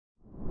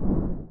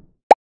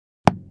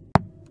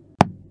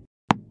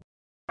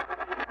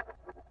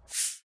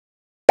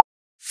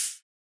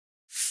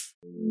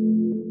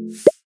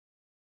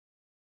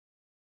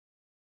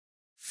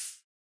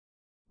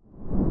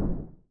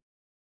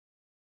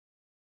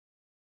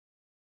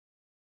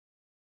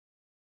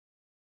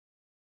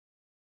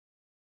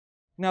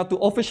Now, to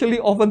officially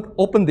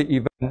open the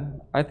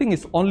event, I think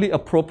it's only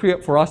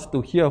appropriate for us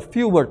to hear a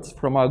few words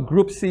from our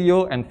Group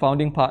CEO and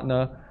founding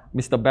partner,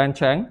 Mr. Ben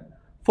Chang,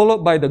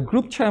 followed by the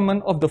Group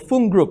Chairman of the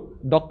Fung Group,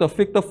 Dr.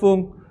 Victor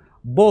Fung.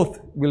 Both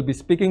will be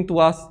speaking to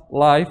us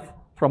live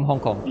from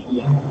Hong Kong.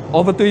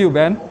 Over to you,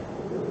 Ben.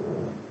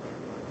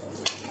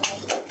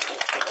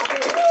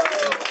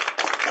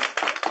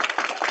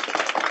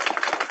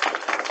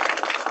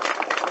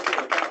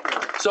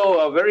 So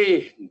a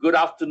very good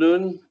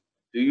afternoon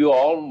to you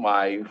all,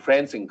 my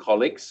friends and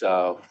colleagues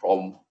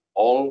from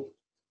all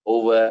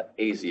over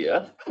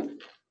Asia.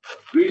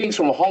 Greetings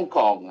from Hong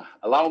Kong.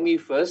 Allow me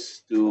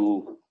first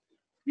to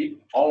bid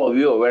all of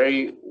you a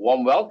very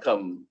warm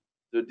welcome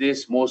to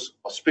this most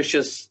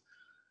auspicious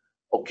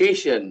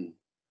occasion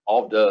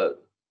of the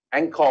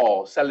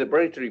Encore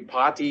celebratory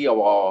party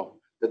of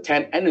the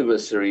 10th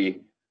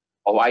anniversary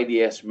of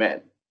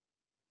idsMED.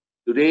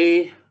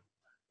 Today,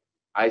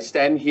 I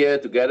stand here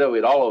together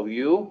with all of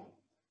you,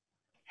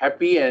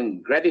 happy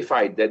and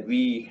gratified that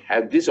we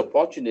have this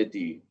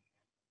opportunity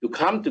to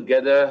come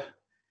together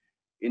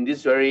in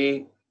this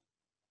very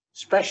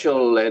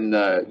special and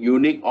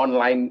unique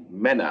online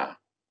manner.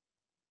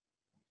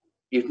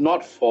 If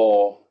not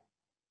for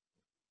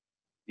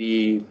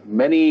the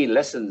many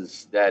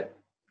lessons that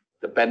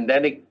the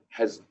pandemic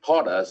has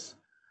taught us,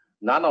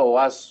 none of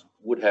us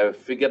would have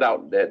figured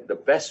out that the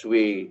best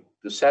way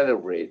to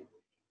celebrate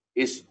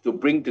is to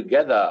bring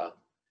together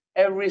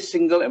every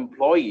single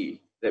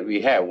employee that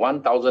we have,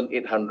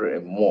 1,800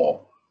 and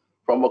more,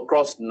 from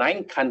across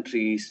 9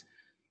 countries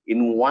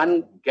in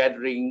one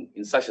gathering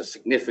in such a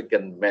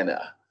significant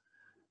manner.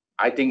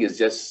 I think it's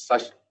just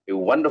such a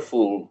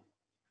wonderful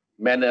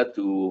manner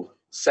to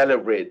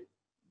celebrate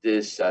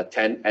this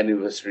 10th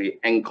anniversary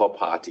Encore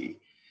party.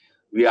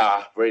 We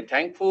are very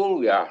thankful,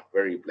 we are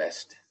very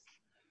blessed.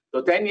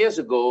 So 10 years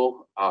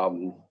ago,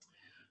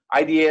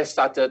 IDS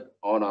started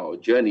on our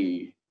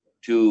journey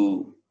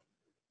to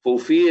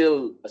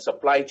fulfill a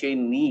supply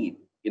chain need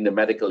in the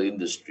medical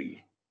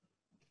industry.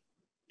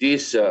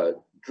 This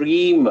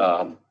dream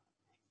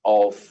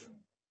of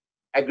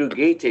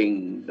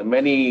aggregating the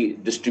many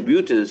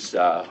distributors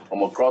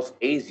from across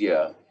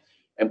Asia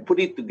and put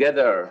it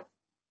together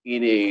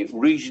in a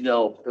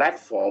regional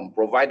platform,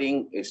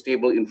 providing a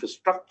stable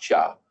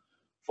infrastructure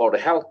for the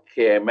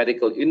healthcare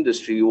medical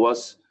industry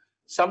was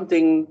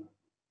something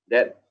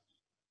that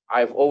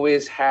I've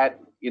always had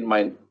in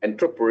my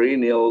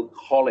entrepreneurial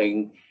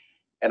calling.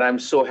 And I'm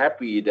so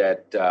happy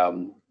that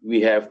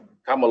we have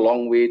come a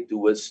long way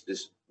towards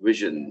this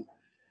vision.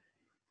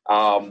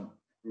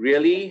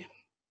 Really,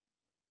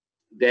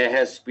 this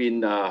has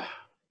been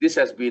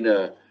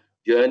a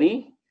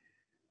journey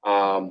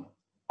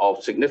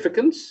of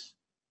significance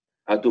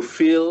to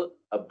fill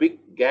a big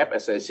gap,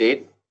 as I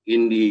said,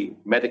 in the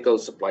medical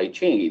supply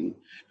chain,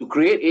 to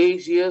create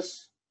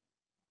Asia's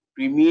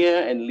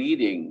premier and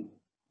leading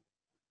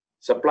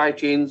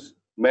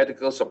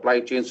medical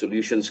supply chain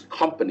solutions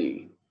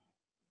company,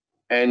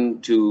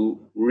 and to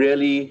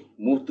really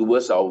move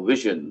towards our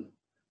vision.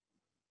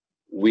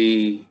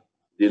 We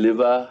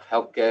deliver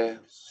healthcare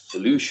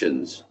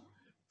solutions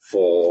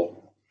for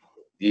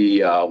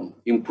the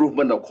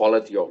improvement of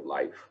quality of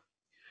life.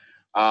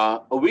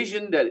 A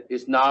vision that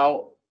is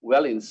now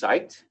well in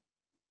sight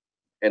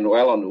and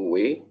well on the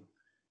way.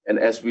 And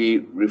as we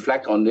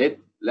reflect on it,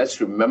 let's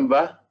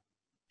remember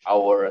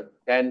our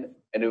 10th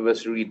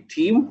anniversary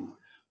theme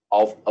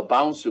of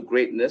Abounds to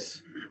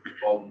Greatness,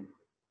 from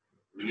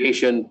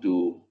creation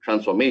to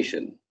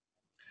transformation.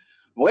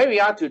 Where we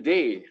are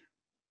today,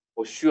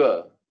 for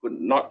sure, could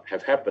not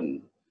have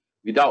happened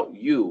without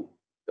you,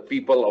 the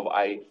people of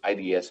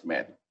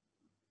idsMED.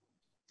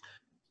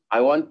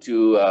 I want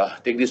to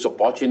take this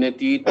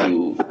opportunity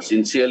to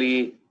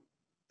sincerely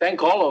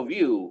thank all of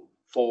you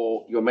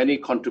for your many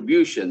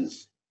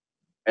contributions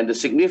and the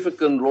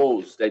significant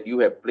roles that you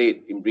have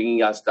played in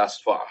bringing us thus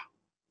far.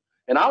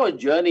 And our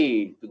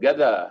journey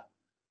together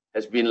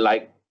has been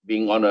like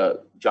being on a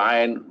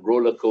giant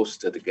roller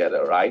coaster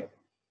together, right?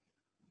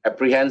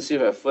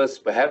 Apprehensive at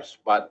first, perhaps,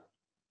 but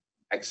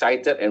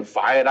excited and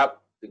fired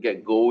up to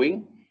get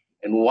going.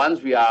 And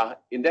once we are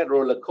in that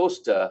roller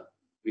coaster,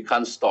 we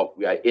can't stop.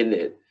 We are in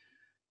it.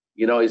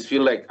 You know, it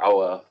feels like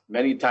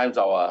many times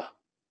our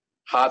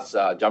hearts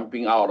are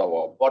jumping out of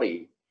our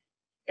body.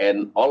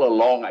 And all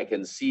along, I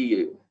can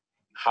see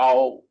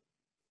how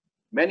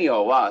many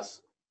of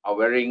us are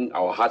wearing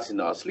our hearts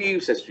in our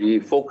sleeves as we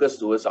focus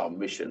towards our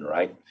mission,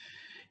 right?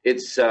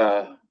 It's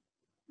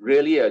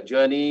really a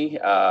journey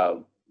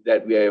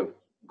that we have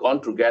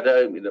gone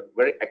together with a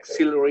very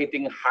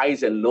exhilarating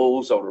highs and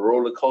lows of the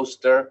roller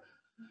coaster.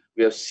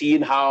 We have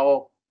seen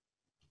how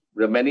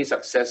the many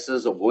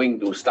successes of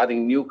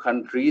starting new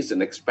countries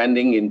and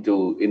expanding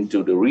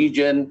into the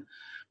region.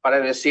 But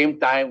at the same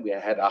time, we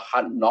had our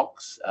hard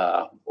knocks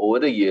over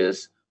the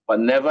years, but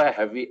never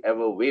have we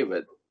ever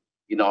wavered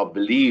in our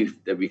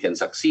belief that we can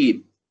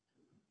succeed.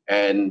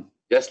 And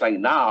just like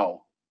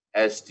now,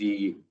 as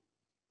the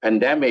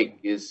pandemic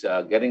is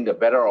getting the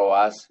better of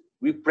us,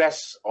 we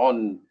press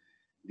on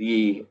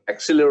the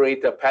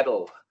accelerator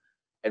pedal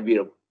and we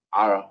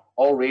are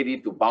all ready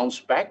to bounce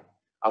back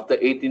after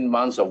 18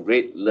 months of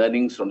great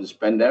learnings from this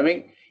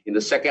pandemic. In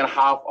the second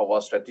half of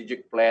our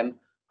strategic plan,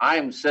 I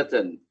am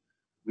certain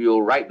we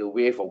will ride the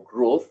wave of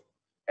growth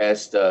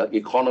as the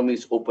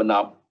economies open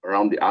up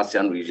around the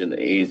ASEAN region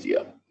and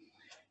Asia.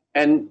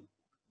 And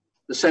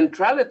the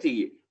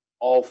centrality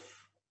of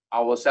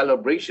our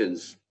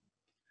celebrations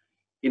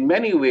in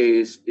many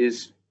ways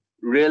is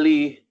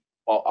really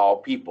about our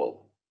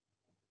people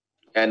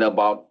and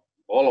about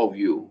all of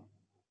you.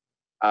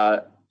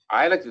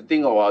 I like to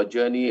think of our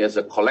journey as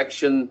a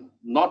collection,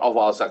 not of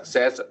our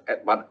success,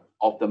 but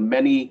of the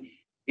many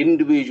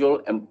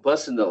individual and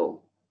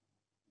personal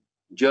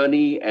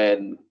journey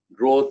and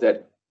growth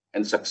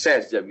and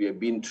success that we have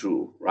been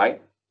through,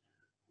 right?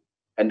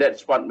 And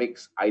that's what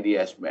makes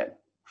idsMED.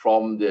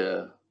 From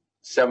the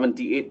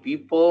 78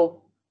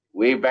 people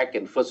way back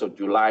in 1st of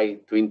July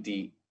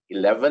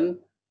 2011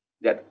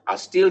 that are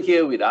still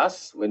here with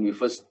us when we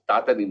first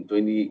started in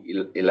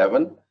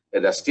 2011,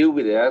 that are still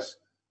with us,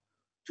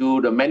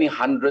 to the many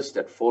hundreds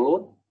that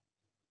followed,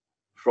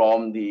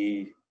 from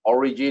the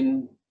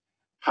origin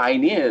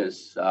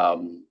pioneers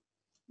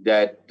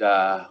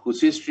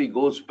whose history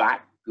goes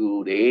back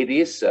to the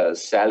 80s,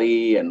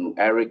 Sally and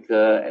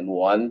Erica and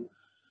Juan,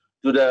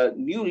 to the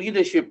new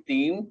leadership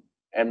team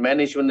and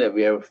management that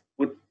we have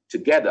put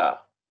together,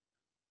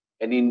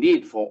 and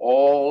indeed for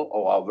all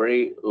of our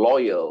very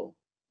loyal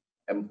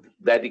and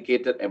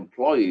dedicated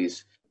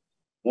employees,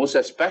 most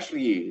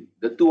especially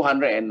the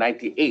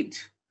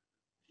 298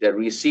 that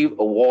received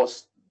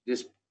awards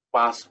this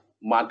past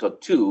month or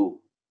two.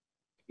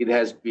 It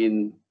has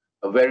been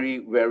a very,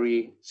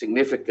 very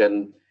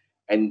significant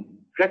and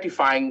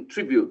gratifying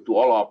tribute to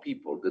all our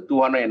people. The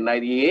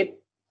 298,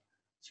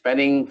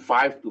 spending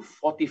 5 to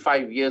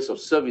 45 years of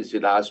service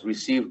with us,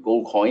 received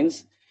gold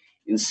coins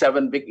in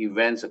 7 big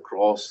events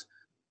across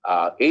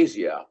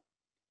Asia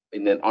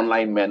in an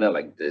online manner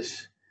like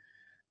this.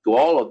 To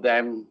all of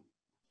them,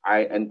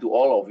 and to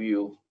all of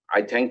you,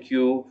 I thank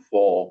you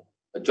for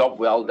a job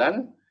well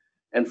done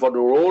and for the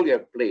role you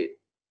have played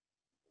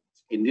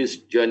in this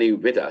journey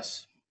with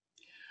us.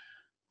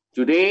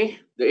 Today,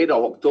 the 8th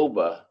of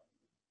October,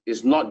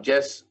 is not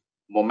just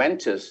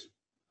momentous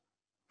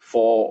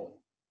for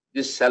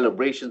these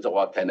celebrations of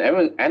our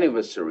 10th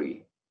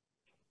anniversary,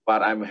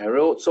 but I'm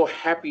so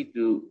happy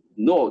to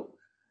note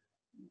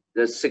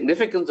the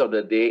significance of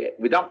the day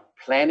without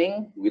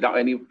planning, without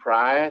any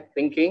prior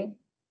thinking.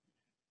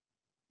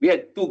 We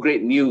had 2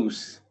 great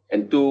news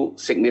and 2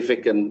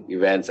 significant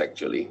events,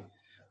 actually.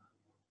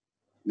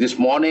 This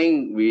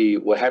morning, we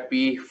were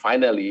happy,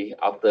 finally,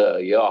 after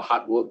a year of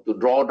hard work, to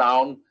draw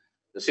down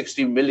the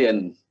 60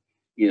 million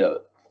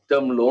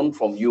term loan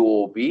from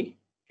UOB,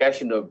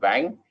 cash in the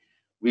bank,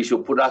 which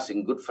will put us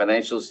in good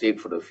financial state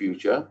for the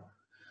future.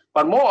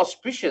 But more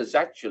auspicious,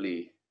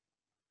 actually,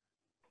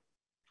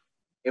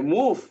 a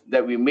move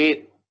that we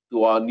made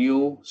to our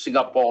new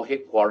Singapore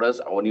headquarters,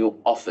 our new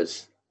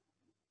office,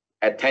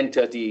 at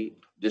 10:30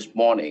 this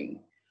morning.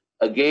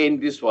 Again,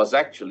 this was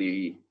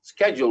actually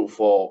scheduled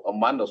for a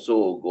month or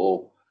so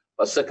ago,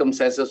 but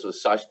circumstances were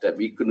such that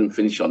we couldn't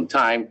finish on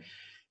time.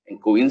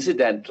 And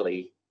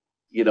coincidentally,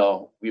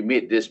 we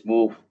made this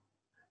move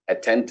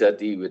at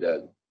 10:30 with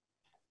a,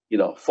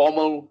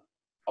 formal,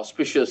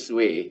 auspicious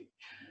way.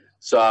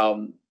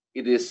 So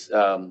it is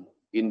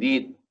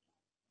indeed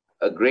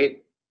a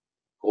great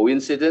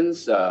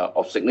coincidence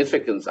of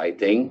significance, I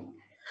think,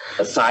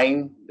 a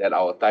sign that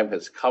our time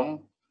has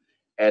come.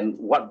 And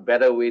what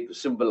better way to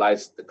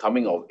symbolize the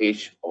coming of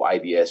age of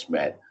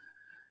idsMED.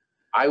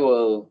 I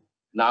will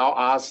now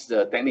ask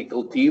the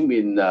technical team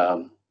in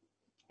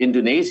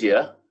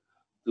Indonesia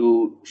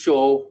to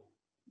show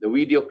the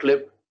video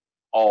clip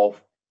of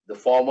the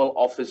formal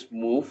office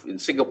move in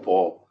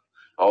Singapore,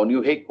 our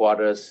new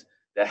headquarters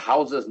that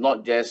houses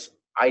not just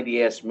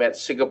idsMED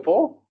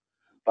Singapore,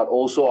 but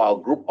also our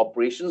group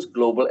operations,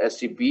 global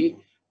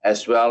SCP,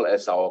 as well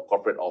as our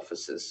corporate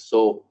offices.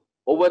 So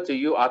over to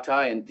you,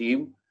 Atta and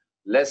team.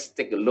 Let's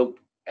take a look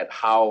at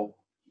how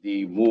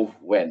the move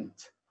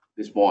went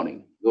this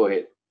morning. Go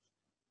ahead.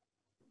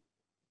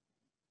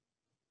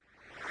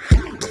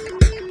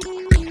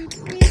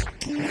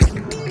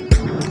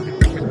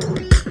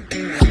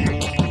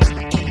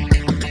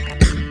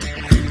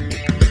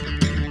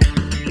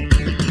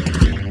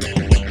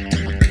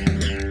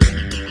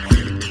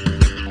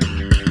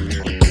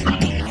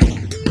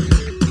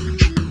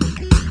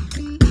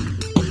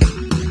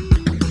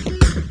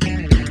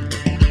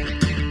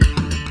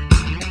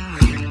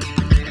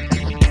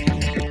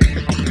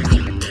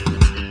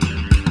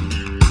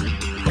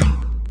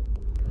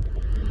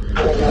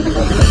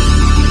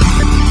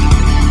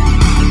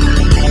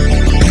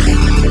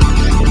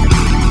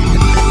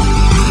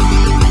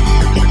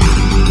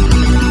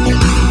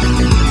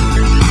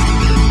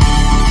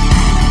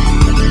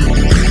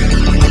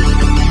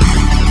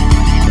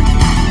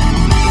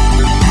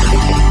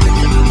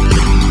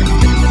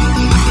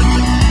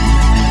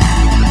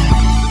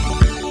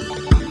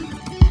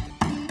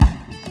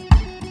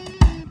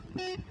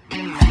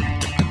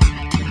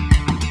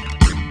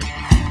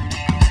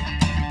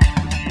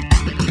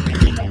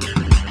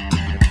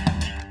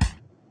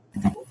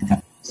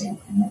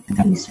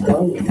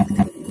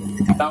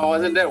 Now,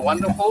 wasn't that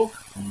wonderful?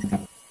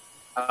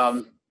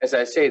 As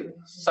I said,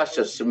 such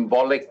a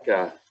symbolic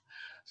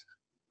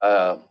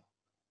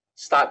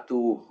start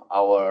to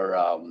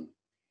our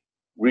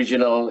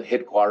regional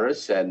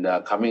headquarters, and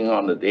coming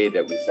on the day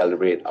that we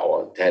celebrate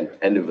our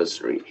 10th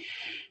anniversary.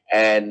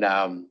 And,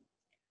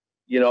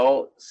 you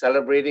know,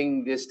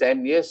 celebrating this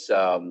 10 years,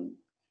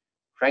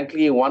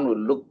 frankly, one would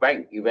look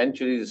back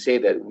eventually to say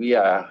that we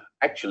are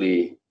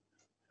actually,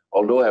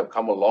 although have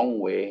come a long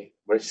way,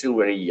 we're still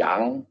very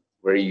young,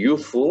 very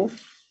youthful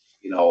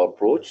in our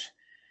approach.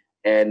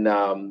 And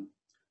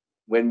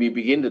when we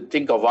begin to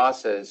think of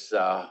us as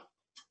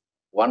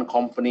one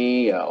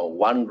company,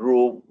 one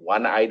group,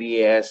 one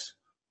IDS,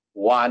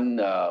 one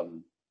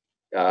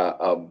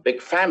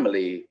big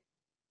family,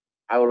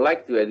 I would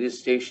like to, at this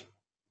stage,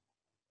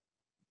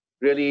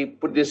 really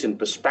put this in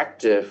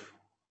perspective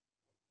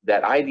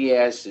that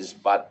IDS is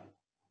but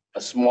a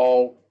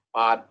small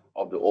part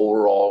of the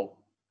overall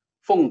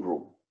Fung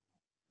group.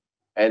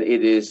 And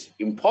it is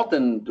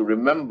important to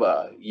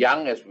remember,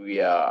 young as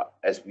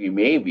we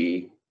may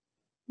be,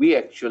 we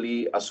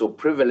actually are so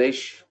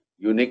privileged,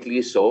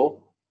 uniquely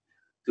so,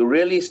 to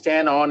really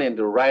stand on and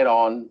to write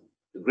on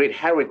the great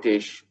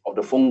heritage of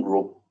the Fung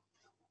group,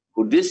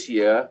 who this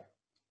year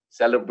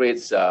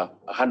celebrates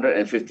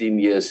 115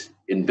 years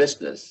in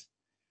business.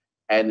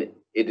 And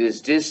it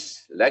is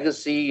this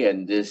legacy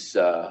and this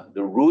the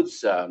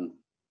roots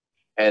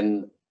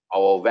and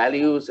our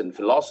values and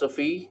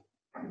philosophy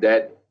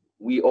that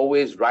we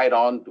always write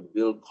on to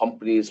build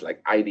companies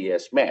like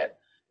idsMED.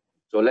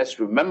 So let's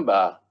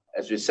remember,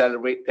 as we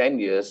celebrate 10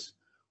 years,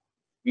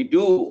 we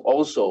do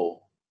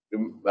also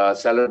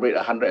celebrate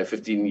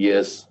 115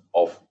 years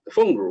of the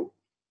Fung group.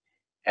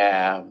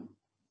 And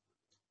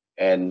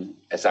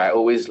as I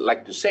always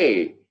like to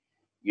say,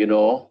 you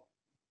know,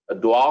 a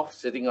dwarf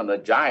sitting on a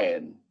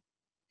giant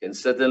can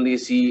certainly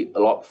see a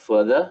lot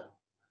further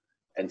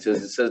and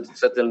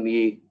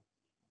certainly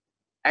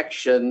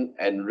action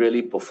and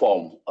really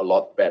perform a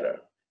lot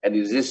better. And it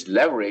is this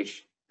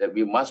leverage that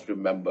we must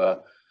remember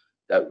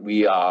that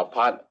we are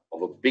part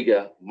of a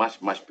bigger,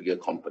 much, much bigger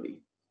company.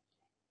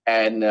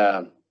 And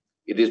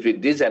it is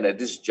with this and at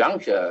this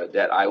juncture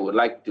that I would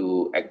like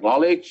to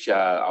acknowledge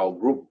our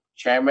group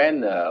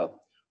chairman,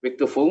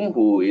 Victor Fung,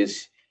 who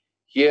is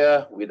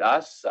here with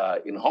us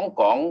in Hong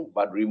Kong,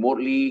 but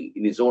remotely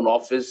in his own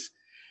office.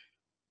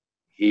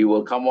 He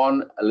will come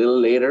on a little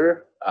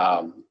later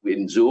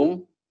in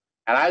Zoom.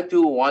 And I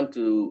too want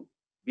to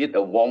bid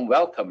a warm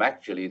welcome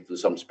actually to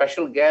some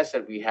special guests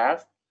that we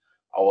have.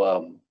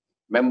 Our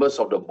members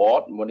of the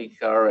board,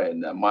 Monica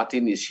and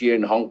Martin is here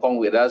in Hong Kong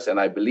with us, and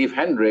I believe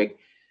Hendrik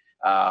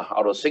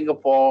out of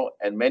Singapore,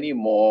 and many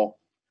more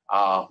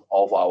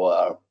of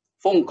our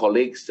Fung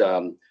colleagues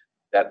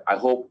that I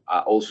hope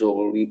are also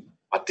will be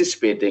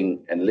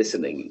participating and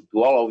listening.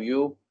 To all of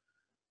you,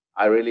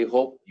 I really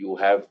hope you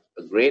have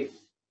a great,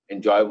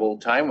 enjoyable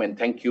time, and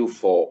thank you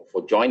for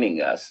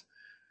joining us.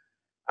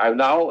 I've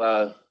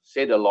now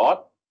said a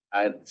lot,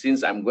 and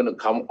since I'm going to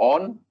come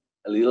on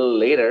a little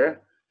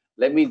later,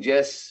 let me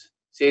just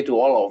say to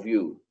all of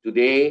you,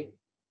 today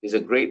is a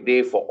great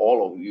day for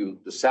all of you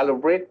to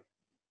celebrate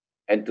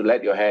and to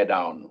let your hair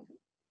down.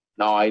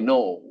 Now, I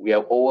know we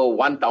have over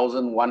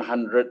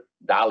 1,100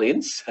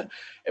 dial-ins,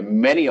 and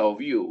many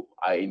of you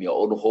are in your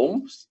own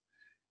homes,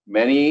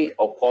 many,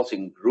 of course,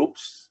 in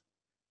groups,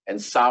 and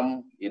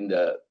some in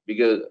the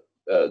bigger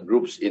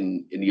groups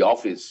in the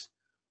office.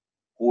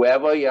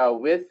 Whoever you are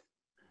with,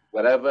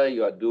 whatever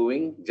you are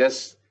doing,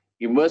 just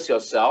immerse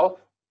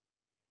yourself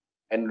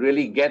and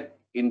really get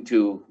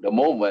into the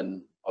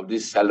moment of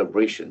these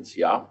celebrations,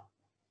 yeah?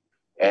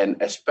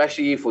 And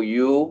especially for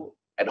you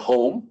at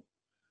home,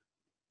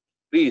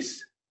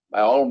 please,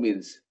 by all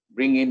means,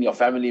 bring in your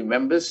family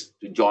members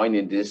to join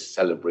in these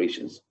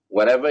celebrations.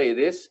 Whatever it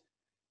is,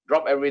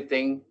 drop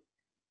everything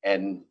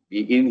and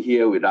be in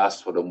here with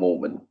us for the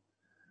moment.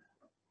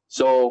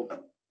 So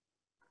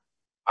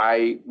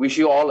I wish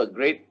you all a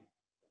great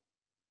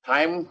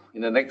time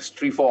in the next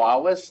 3-4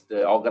 hours.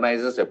 The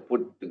organizers have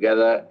put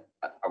together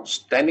an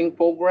outstanding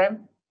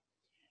program.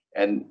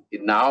 And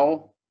it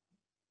now,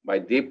 my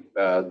deep,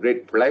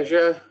 great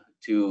pleasure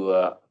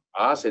to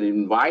ask and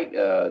invite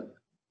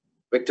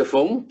Victor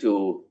Fung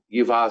to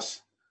give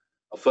us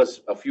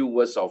a few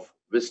words of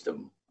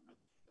wisdom.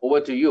 Over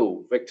to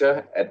you,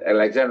 Victor, at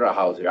Alexandra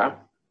House, yeah?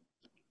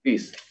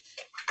 Please.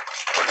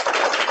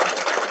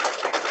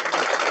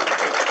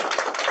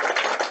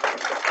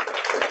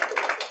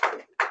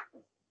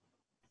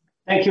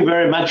 Thank you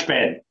very much,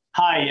 Ben.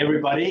 Hi,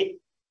 everybody.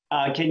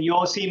 Can you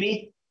all see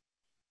me?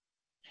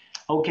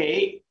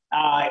 Okay.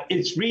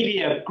 It's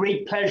really a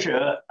great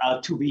pleasure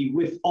to be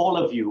with all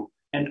of you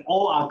and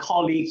all our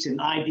colleagues in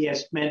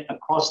idsMED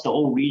across the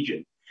whole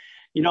region.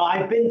 You know,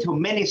 I've been to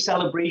many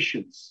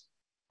celebrations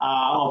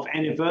of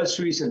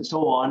anniversaries and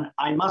so on.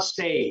 I must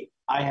say,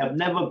 I have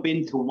never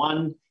been to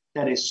one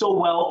that is so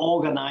well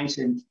organized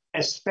and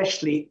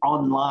especially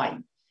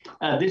online.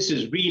 This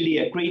is really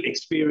a great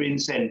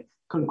experience, and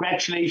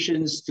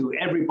congratulations to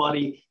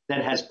everybody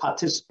that has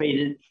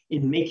participated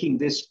in making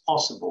this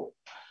possible.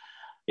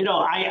 You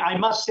know, I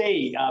must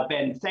say,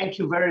 Ben, thank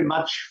you very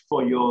much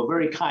for your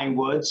very kind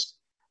words.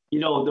 You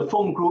know, the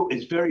Fung Group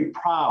is very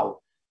proud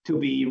to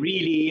be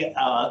really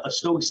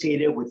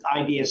associated with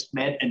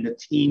idsMED and the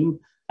team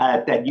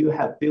that you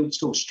have built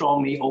so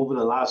strongly over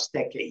the last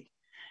decade.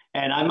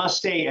 And I must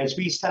say, as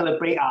we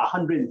celebrate our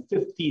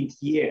 115th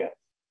year,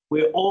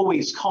 we're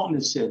always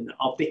cognizant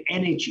of the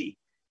energy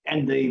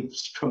and the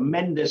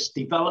tremendous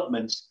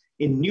developments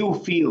in new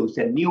fields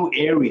and new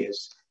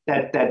areas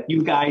that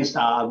you guys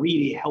are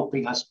really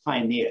helping us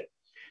pioneer.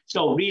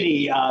 So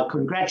really,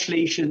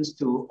 congratulations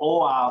to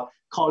all our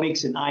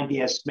colleagues in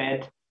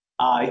idsMED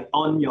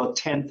on your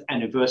 10th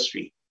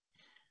anniversary.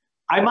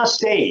 I must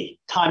say,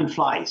 time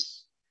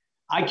flies.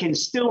 I can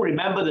still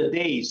remember the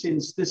day,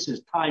 since this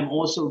is time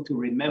also to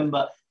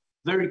remember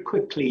very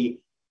quickly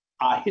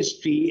our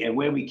history and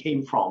where we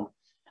came from.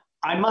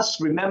 I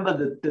must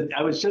remember that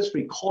I was just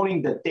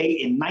recalling the day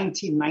in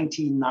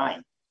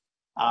 1999,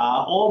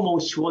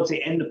 almost towards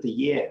the end of the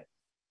year,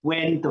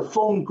 when the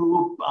Fung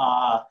Group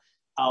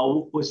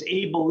was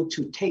able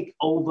to take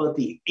over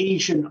the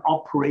Asian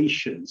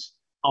operations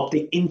of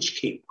the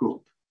Inchcape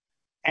Group.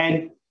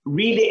 And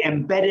really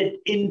embedded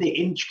in the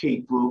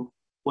Inchcape Group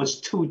was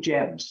two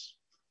gems.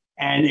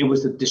 And it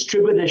was the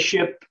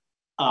distributorship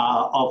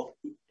of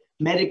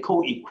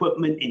medical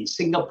equipment in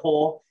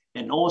Singapore,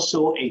 and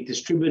also a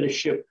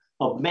distributorship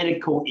of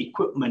medical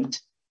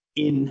equipment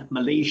in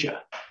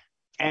Malaysia.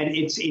 And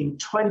it's in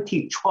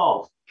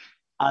 2012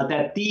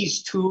 that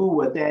these two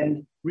were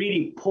then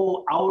really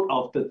pulled out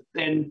of the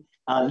then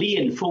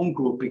Lee & Fung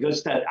Group,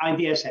 because that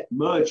IDS had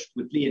merged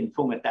with Lee &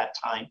 Fung at that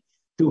time,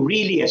 to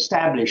really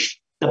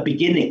establish the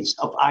beginnings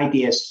of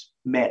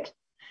idsMED.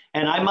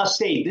 And I must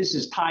say, this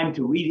is time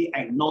to really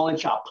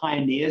acknowledge our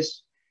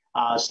pioneers,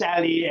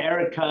 Sally,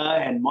 Erica,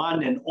 and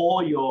Juan, and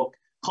all your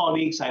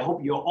colleagues. I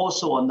hope you're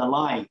also on the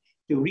line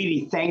to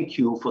really thank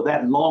you for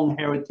that long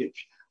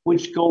heritage,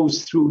 which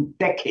goes through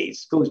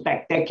decades, goes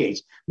back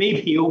decades,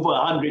 maybe over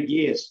 100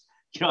 years.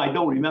 You know, I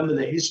don't remember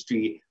the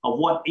history of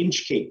what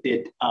Inchcape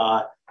did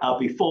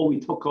before we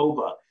took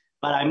over,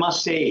 but I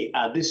must say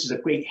this is a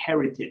great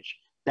heritage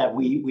that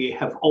we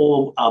have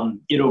all,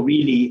 you know,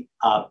 really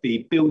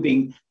be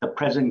building the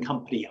present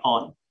company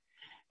on.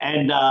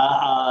 And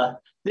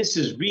this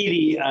is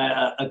really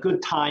a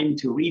good time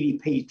to really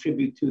pay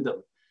tribute to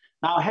them.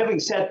 Now, having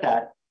said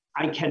that,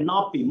 I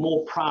cannot be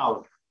more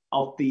proud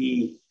of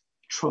the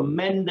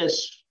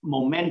tremendous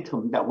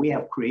momentum that we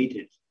have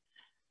created.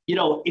 You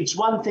know, it's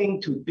one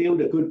thing to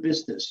build a good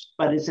business,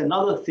 but it's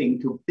another thing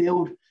to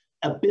build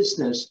a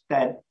business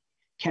that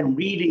can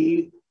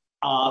really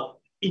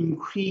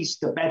increase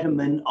the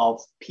betterment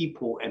of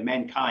people and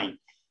mankind.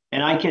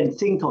 And I can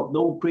think of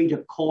no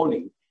greater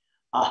calling,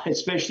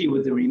 especially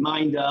with the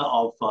reminder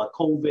of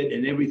COVID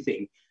and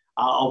everything,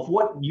 of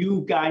what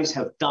you guys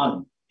have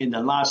done in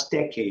the last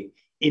decade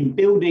in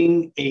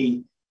building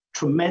a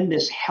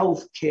tremendous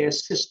healthcare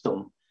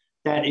system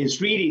that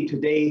is really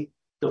today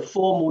the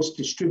foremost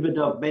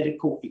distributor of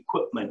medical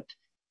equipment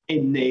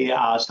in the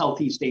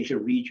Southeast Asia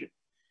region.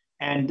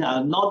 And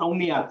not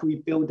only have we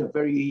built a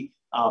very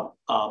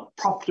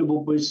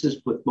profitable business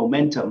with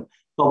momentum,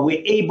 but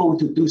we're able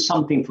to do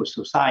something for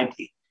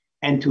society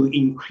and to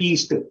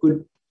increase the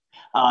good,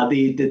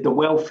 the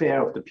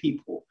welfare of the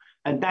people.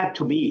 And that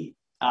to me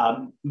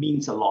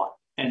means a lot.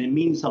 And it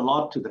means a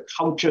lot to the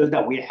culture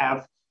that we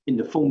have in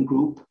the Fung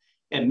Group.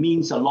 It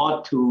means a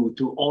lot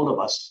to all of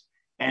us.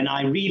 And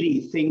I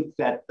really think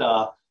that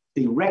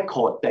the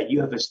record that you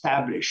have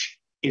established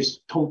is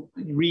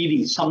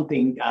really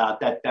something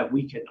that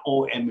we can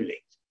all emulate.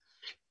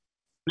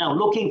 Now,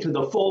 looking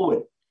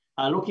forward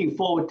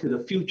to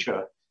the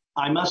future,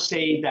 I must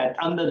say that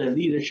under the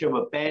leadership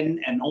of Ben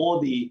and all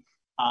the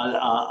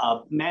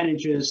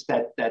managers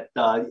that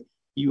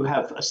you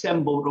have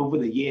assembled over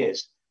the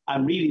years,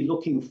 I'm really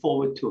looking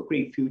forward to a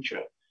great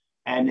future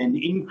and an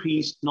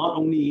increase not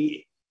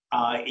only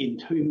in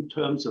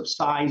terms of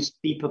size,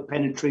 deeper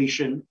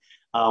penetration.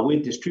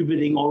 We're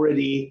distributing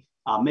already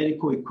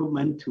medical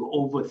equipment to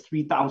over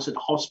 3,000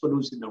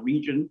 hospitals in the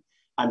region.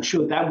 I'm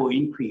sure that will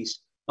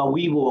increase, but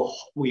we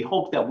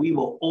hope that we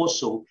will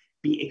also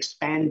be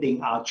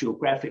expanding our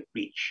geographic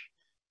reach.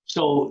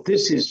 So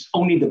this is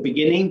only the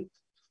beginning.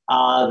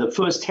 The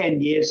first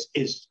 10 years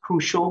is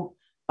crucial,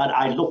 but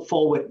I look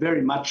forward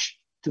very much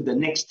to the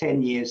next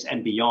 10 years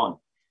and beyond.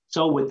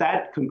 So with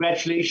that,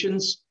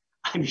 congratulations.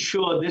 I'm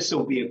sure this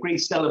will be a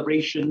great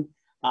celebration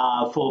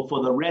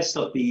for the rest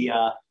of the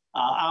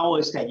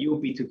hours that you'll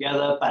be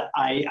together. But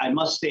I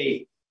must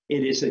say,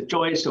 it is a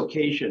joyous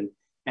occasion.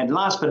 And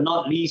last but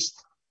not least,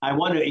 I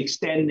want to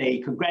extend a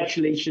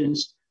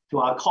congratulations to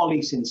our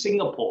colleagues in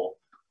Singapore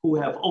who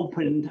have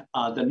opened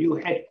the new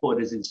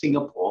headquarters in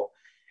Singapore.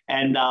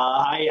 And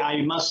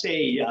I must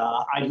say,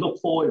 I look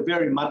forward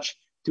very much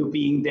to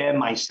being there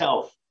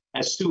myself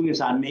as soon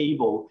as I'm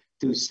able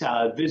to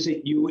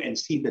visit you and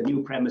see the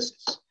new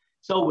premises.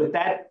 So with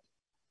that,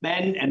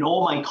 Ben and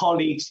all my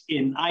colleagues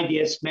in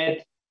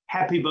idsMED,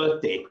 happy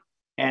birthday.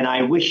 And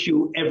I wish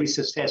you every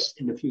success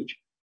in the future.